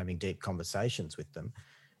understanding and having deep conversations with them,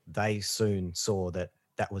 they soon saw that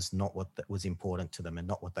was not what that was important to them and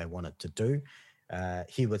not what they wanted to do.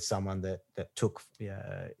 He was someone that took,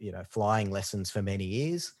 flying lessons for many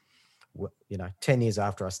years. 10 years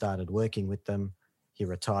after I started working with them, he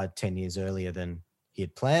retired 10 years earlier than he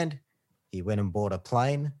had planned. He went and bought a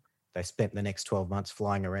plane. They spent the next 12 months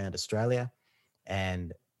flying around Australia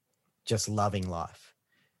and just loving life.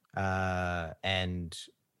 And,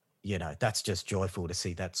 that's just joyful to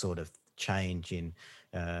see that sort of change in,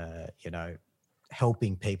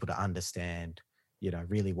 helping people to understand,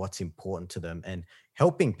 really what's important to them and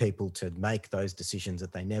helping people to make those decisions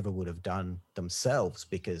that they never would have done themselves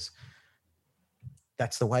because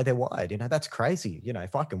that's the way they're wired. That's crazy.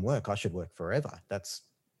 If I can work, I should work forever. That's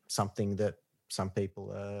something that some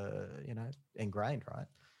people are, ingrained, right?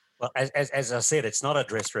 Well, as I said, it's not a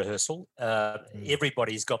dress rehearsal.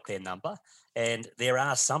 Everybody's got their number. And there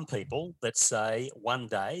are some people that say, one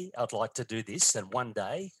day I'd like to do this and one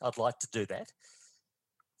day I'd like to do that.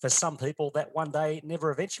 For some people, that one day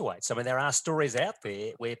never eventuates. I mean, there are stories out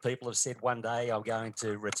there where people have said, one day I'm going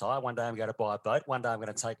to retire, one day I'm going to buy a boat, one day I'm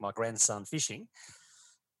going to take my grandson fishing,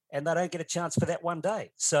 and they don't get a chance for that one day.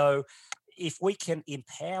 So if we can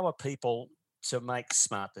empower people to make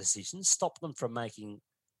smart decisions, stop them from making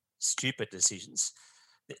stupid decisions,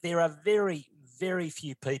 there are very, very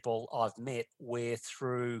few people I've met where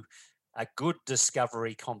through a good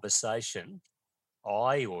discovery conversation,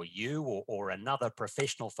 I or you or another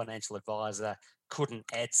professional financial advisor couldn't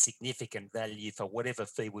add significant value for whatever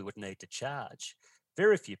fee we would need to charge?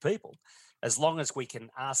 Very few people, as long as we can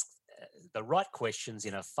ask the right questions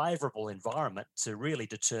in a favourable environment to really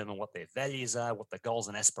determine what their values are, what their goals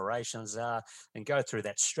and aspirations are, and go through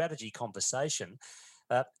that strategy conversation.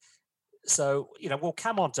 So, we'll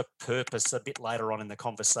come on to purpose a bit later on in the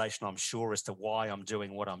conversation, I'm sure, as to why I'm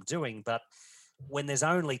doing what I'm doing. But when there's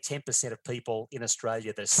only 10% of people in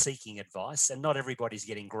Australia that are seeking advice, and not everybody's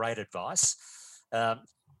getting great advice,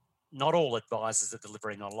 not all advisors are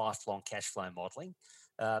delivering on lifelong cash flow modelling.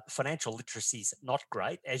 Financial literacy is not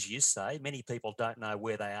great, as you say. Many people don't know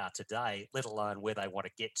where they are today, let alone where they want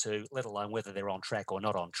to get to, let alone whether they're on track or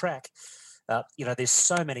not on track. There's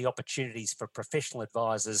so many opportunities for professional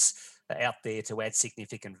advisors out there to add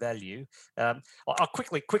significant value. I'll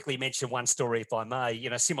quickly mention one story, if I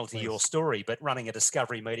may, similar to your story, but running a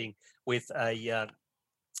discovery meeting with a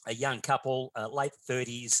young couple, late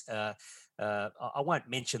 30s. I won't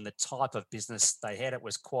mention the type of business they had. It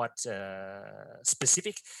was quite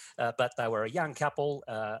specific, but they were a young couple.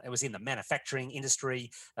 It was in the manufacturing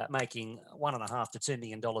industry, making $1.5 to $2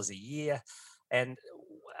 million a year. And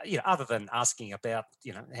other than asking about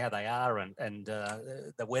how they are and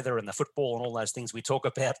the weather and the football and all those things we talk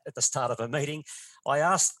about at the start of a meeting, I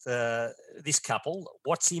asked this couple,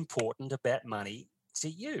 what's important about money to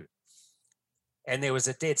you? And there was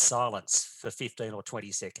a dead silence for 15 or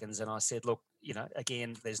 20 seconds. And I said, look,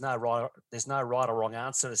 again, there's no right or wrong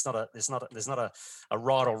answer. There's not a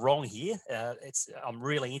right or wrong here. I'm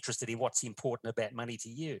really interested in what's important about money to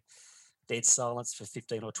you. Dead silence for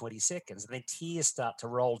 15 or 20 seconds. And then tears start to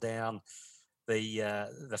roll down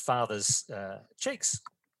the father's cheeks.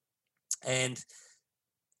 And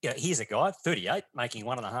here's a guy, 38, making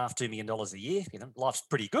 $1.5, $2 million a year. Life's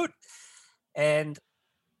pretty good. And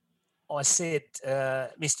I said,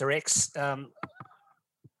 Mr. X,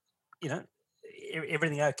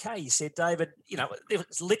 everything okay? He said, David, it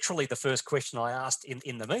was literally the first question I asked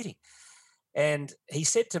in the meeting. And he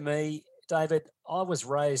said to me, David, I was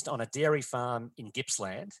raised on a dairy farm in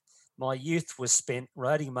Gippsland. My youth was spent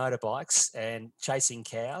riding motorbikes and chasing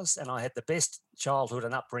cows, and I had the best childhood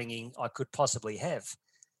and upbringing I could possibly have.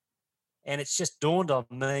 And it's just dawned on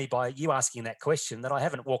me by you asking that question that I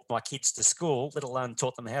haven't walked my kids to school, let alone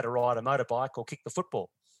taught them how to ride a motorbike or kick the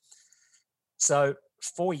football. So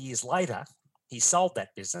 4 years later, he sold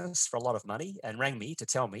that business for a lot of money and rang me to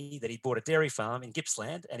tell me that he'd bought a dairy farm in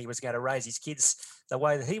Gippsland and he was going to raise his kids the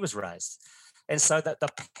way that he was raised. And so that the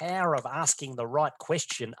power of asking the right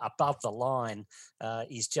question above the line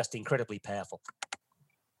is just incredibly powerful.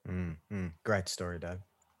 Great story, Dave.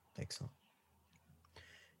 Excellent.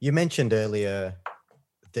 You mentioned earlier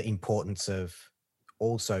the importance of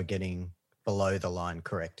also getting below the line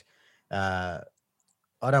correct.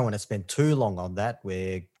 I don't want to spend too long on that.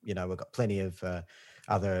 We've got plenty of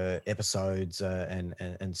other episodes,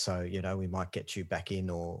 and so we might get you back in,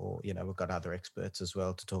 or we've got other experts as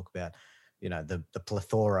well to talk about the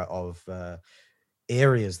plethora of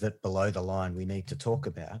areas that below the line we need to talk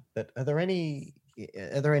about. But are there any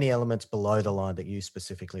elements below the line that you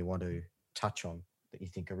specifically want to touch on that you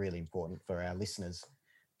think are really important for our listeners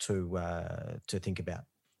to think about?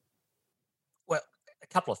 Well, a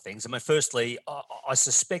couple of things. I mean, firstly, I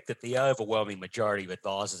suspect that the overwhelming majority of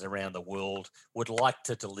advisors around the world would like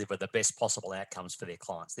to deliver the best possible outcomes for their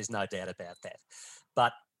clients. There's no doubt about that.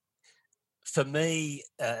 But for me,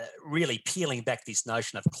 really peeling back this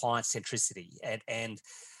notion of client centricity and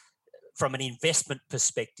from an investment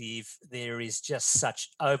perspective, there is just such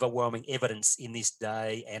overwhelming evidence in this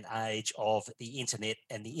day and age of the internet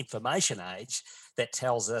and the information age that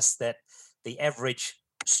tells us that the average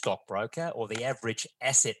stockbroker or the average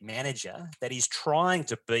asset manager that is trying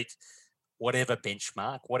to beat whatever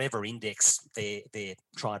benchmark, whatever index they're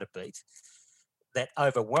trying to beat, that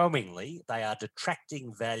overwhelmingly they are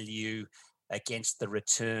detracting value against the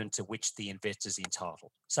return to which the investor's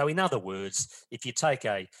entitled. So in other words, if you take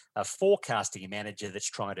a forecasting manager that's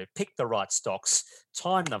trying to pick the right stocks,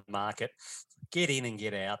 time the market, get in and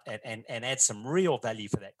get out, and add some real value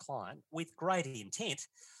for that client with great intent,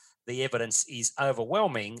 the evidence is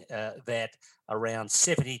overwhelming that around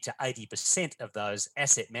 70 to 80% of those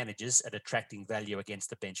asset managers are detracting value against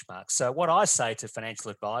the benchmark. So what I say to financial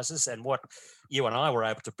advisors, and what you and I were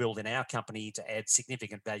able to build in our company to add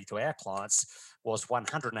significant value to our clients, was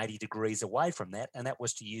 180 degrees away from that, and that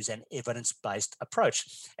was to use an evidence-based approach.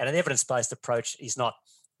 And an evidence-based approach is not,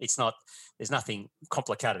 there's nothing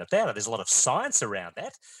complicated about it. There's a lot of science around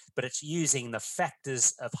that, but it's using the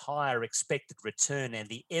factors of higher expected return and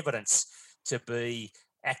the evidence to be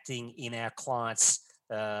acting in our clients'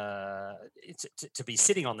 to be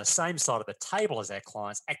sitting on the same side of the table as our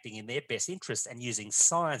clients, acting in their best interest and using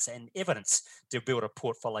science and evidence to build a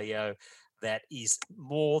portfolio that is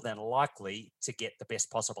more than likely to get the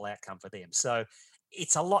best possible outcome for them. So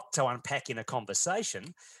it's a lot to unpack in a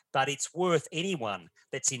conversation, but it's worth anyone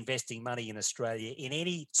that's investing money in Australia in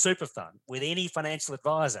any super fund with any financial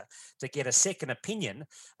advisor to get a second opinion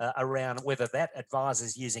around whether that advisor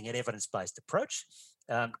is using an evidence-based approach.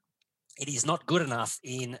 It is not good enough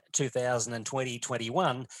in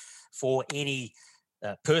 2020-21 for any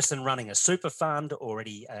person running a super fund or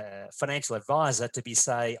any financial advisor to be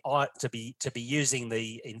using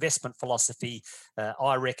the investment philosophy.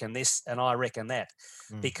 I reckon this and I reckon that,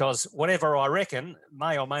 because whatever I reckon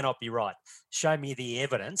may or may not be right. Show me the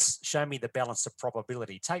evidence. Show me the balance of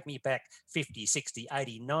probability. Take me back 50, 60,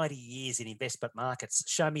 80, 90 years in investment markets.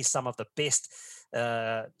 Show me some of the best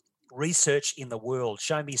research in the world.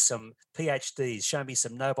 Show me some PhDs, show me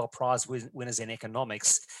some Nobel Prize winners in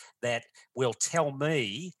economics that will tell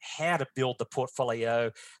me how to build the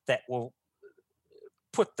portfolio that will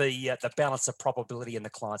put the balance of probability in the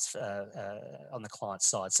client's on the client's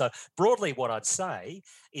side. So broadly, what I'd say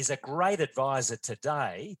is a great advisor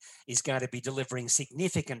today is going to be delivering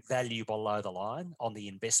significant value below the line on the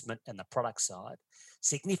investment and the product side,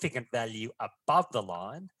 significant value above the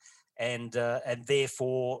line, and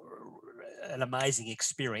therefore an amazing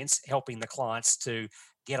experience helping the clients to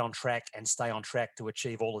get on track and stay on track to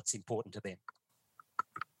achieve all that's important to them.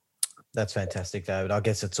 That's fantastic, David. I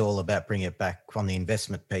guess it's all about bringing it back on the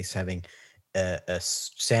investment piece, having a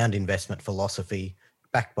sound investment philosophy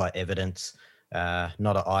backed by evidence,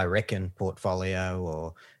 not an I reckon portfolio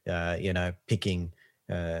or,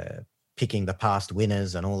 picking the past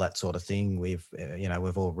winners and all that sort of thing. We've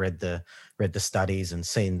all read the studies and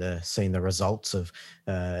seen the results of,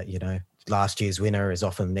 last year's winner is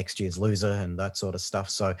often next year's loser and that sort of stuff.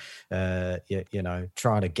 So,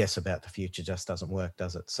 trying to guess about the future just doesn't work,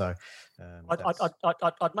 does it? So,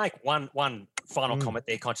 I'd make one final comment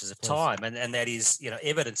there, conscious of time, and that is,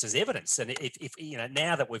 evidence is evidence. And if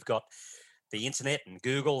now that we've got the internet and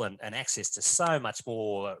Google and access to so much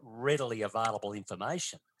more readily available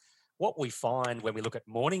information, what we find when we look at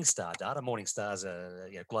Morningstar data, Morningstar's a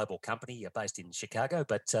global company based in Chicago,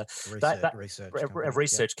 but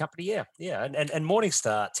research company, yeah. And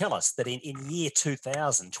Morningstar tell us that in year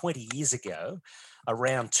 2000, 20 years ago,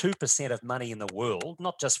 around 2% of money in the world,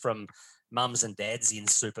 not just from mums and dads in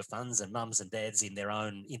super funds and mums and dads in their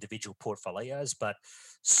own individual portfolios, but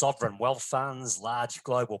sovereign wealth funds, large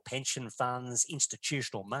global pension funds,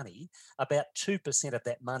 institutional money, about 2% of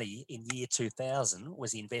that money in year 2000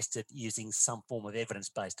 was invested using some form of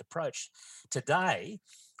evidence-based approach. Today,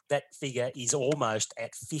 that figure is almost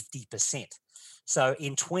at 50%. So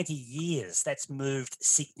in 20 years, that's moved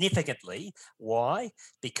significantly. Why?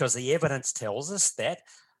 Because the evidence tells us that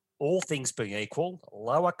all things being equal,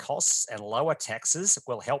 lower costs and lower taxes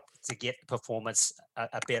will help to get performance,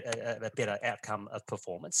 a better outcome of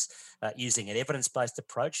performance, using an evidence-based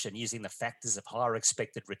approach and using the factors of higher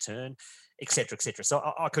expected return, et cetera, et cetera.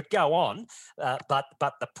 So I could go on, but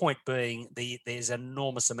the point being, there's an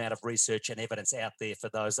enormous amount of research and evidence out there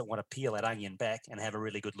for those that want to peel that onion back and have a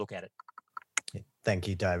really good look at it. Thank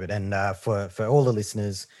you, David. And for all the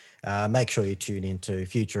listeners, make sure you tune into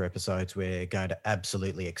future episodes. We're going to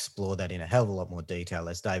absolutely explore that in a hell of a lot more detail.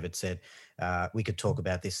 As David said, we could talk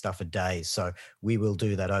about this stuff for days. So we will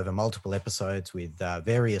do that over multiple episodes with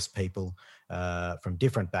various people from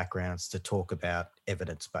different backgrounds to talk about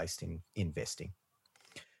evidence-based investing.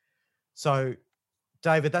 So,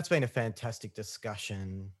 David, that's been a fantastic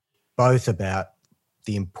discussion, both about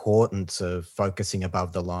the importance of focusing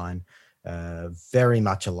above the line, very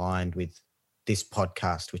much aligned with this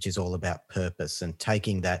podcast, which is all about purpose and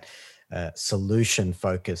taking that solution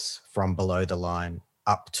focus from below the line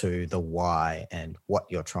up to the why and what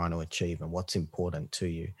you're trying to achieve and what's important to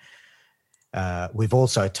you. We've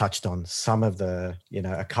also touched on some of the,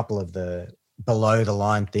 a couple of the below the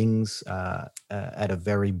line things at a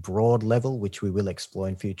very broad level, which we will explore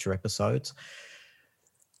in future episodes.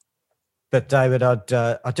 But David,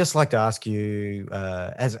 I'd just like to ask you,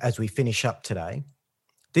 as we finish up today,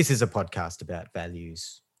 this is a podcast about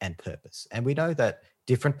values and purpose. And we know that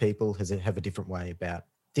different people have a different way about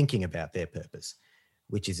thinking about their purpose,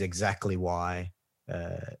 which is exactly why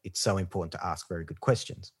it's so important to ask very good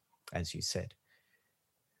questions, as you said.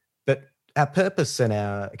 But our purpose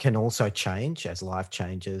can also change as life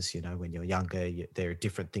changes. When you're younger, there are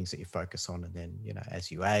different things that you focus on. And then, as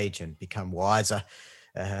you age and become wiser,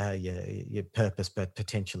 your purpose but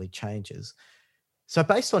potentially changes. So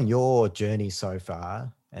based on your journey so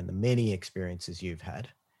far and the many experiences you've had,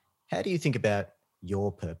 how do you think about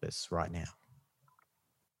your purpose right now?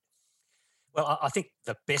 Well, I think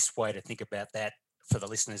the best way to think about that for the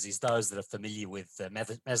listeners is those that are familiar with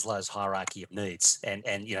Maslow's hierarchy of needs, and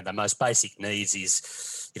the most basic needs is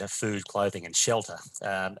food, clothing, and shelter.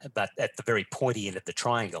 But at the very pointy end of the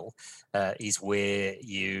triangle is where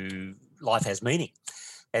life has meaning.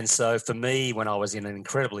 And so for me, when I was in an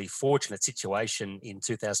incredibly fortunate situation in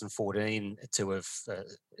 2014 to have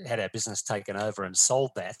had our business taken over and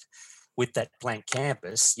sold that, with that blank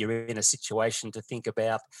canvas, you're in a situation to think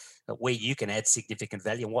about where you can add significant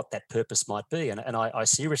value and what that purpose might be. And I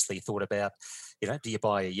seriously thought about, do you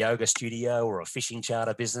buy a yoga studio or a fishing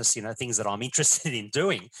charter business, things that I'm interested in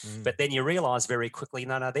doing. But then you realize very quickly,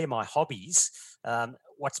 no, they're my hobbies.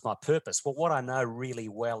 What's my purpose? Well, what I know really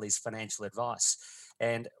well is financial advice.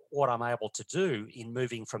 And what I'm able to do in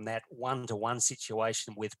moving from that one-to-one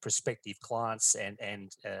situation with prospective clients and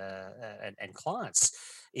clients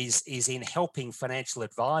is in helping financial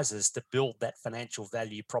advisors to build that financial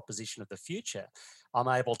value proposition of the future. I'm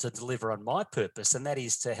able to deliver on my purpose, and that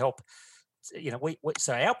is to help.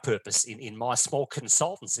 So our purpose in my small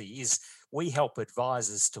consultancy is we help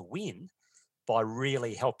advisors to win by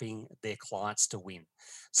really helping their clients to win.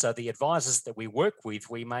 So the advisors that we work with,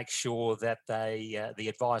 we make sure that the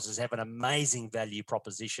advisors have an amazing value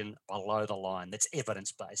proposition below the line that's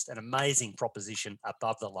evidence-based, an amazing proposition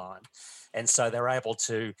above the line. And so they're able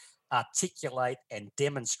to articulate and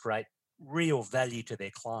demonstrate real value to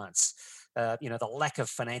their clients. The lack of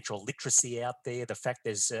financial literacy out there, the fact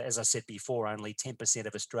there's, as I said before, only 10%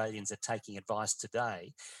 of Australians are taking advice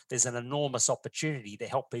today. There's an enormous opportunity to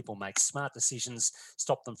help people make smart decisions,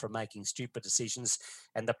 stop them from making stupid decisions.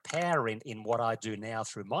 And the power in what I do now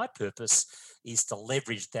through my purpose is to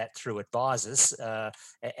leverage that through advisors.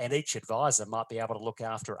 And each advisor might be able to look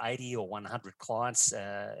after 80 or 100 clients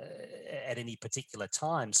at any particular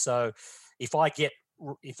time. So if I get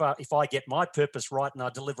my purpose right and I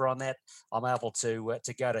deliver on that, I'm able to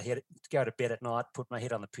go to bed at night, put my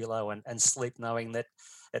head on the pillow and sleep knowing that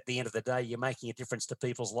at the end of the day, you're making a difference to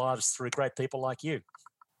people's lives through great people like you.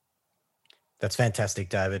 That's fantastic,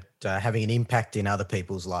 David. Having an impact in other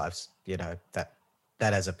people's lives, that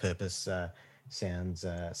as a purpose sounds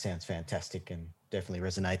fantastic and definitely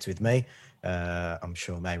resonates with me. I'm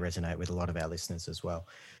sure may resonate with a lot of our listeners as well.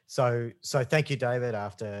 So thank you, David.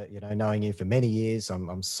 After knowing you for many years,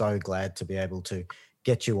 I'm so glad to be able to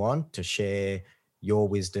get you on to share your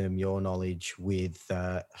wisdom, your knowledge with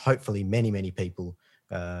hopefully many people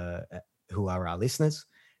who are our listeners.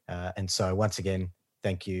 And so once again,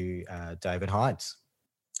 thank you, David Haintz.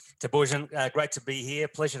 Thabojan, great to be here.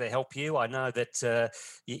 Pleasure to help you. I know that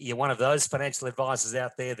you're one of those financial advisors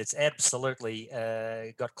out there that's absolutely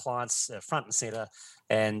got clients front and centre,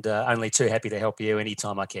 and only too happy to help you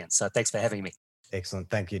anytime I can. So thanks for having me.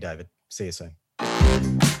 Excellent. Thank you, David. See you soon.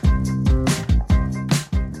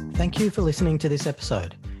 Thank you for listening to this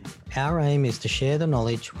episode. Our aim is to share the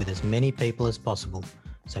knowledge with as many people as possible,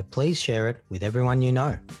 so please share it with everyone you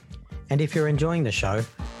know. And if you're enjoying the show,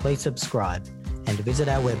 please subscribe and visit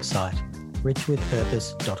our website,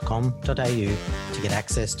 richwithpurpose.com.au, to get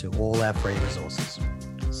access to all our free resources.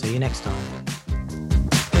 See you next time.